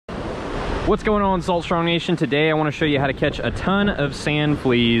What's going on, Salt Strong Nation? Today I want to show you how to catch a ton of sand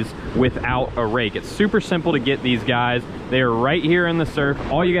fleas without a rake. It's super simple to get these guys. They are right here in the surf.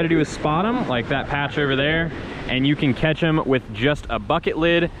 All you got to do is spot them, like that patch over there, and you can catch them with just a bucket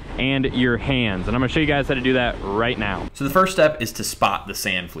lid and your hands. And I'm going to show you guys how to do that right now. So the first step is to spot the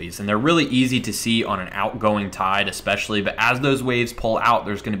sand fleas, and they're really easy to see on an outgoing tide especially, but as those waves pull out,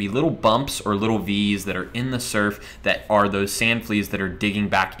 there's going to be little bumps or little V's that are in the surf that are those sand fleas that are digging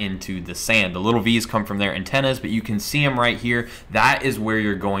back into the sand. The little V's come from their antennas, but you can see them right here. That is where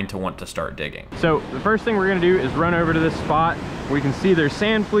you're going to want to start digging. So the first thing we're going to do is run over to this spot. We can see there's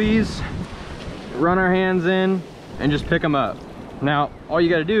sand fleas, run our hands in, and just pick them up. Now, all you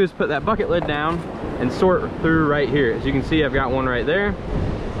got to do is put that bucket lid down and sort through right here. As you can see, I've got one right there,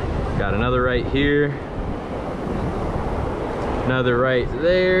 got another right here, another right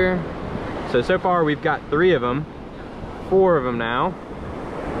there. So far we've got 3 of them, 4 of them now,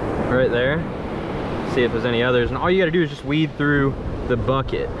 right there. See if there's any others. And all you got to do is just weed through the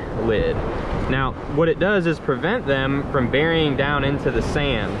bucket lid. Now, what it does is prevent them from burying down into the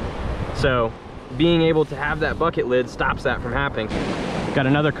sand. So being able to have that bucket lid stops that from happening. Got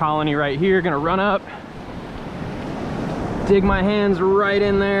another colony right here, gonna run up, dig my hands right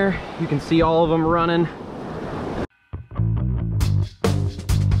in there. You can see all of them running.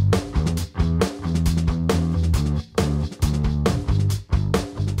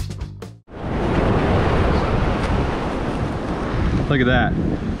 Look at that.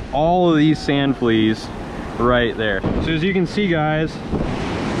 All of these sand fleas right there. So as you can see, guys,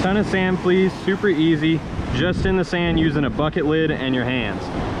 ton of sand fleas, super easy, just in the sand using a bucket lid and your hands.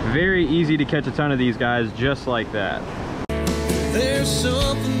 Very easy to catch a ton of these guys just like that. There's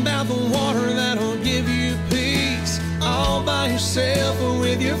something about the water that'll give you peace, all by yourself or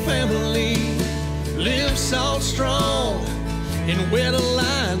with your family. Live salt strong and wear the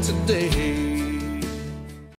line today.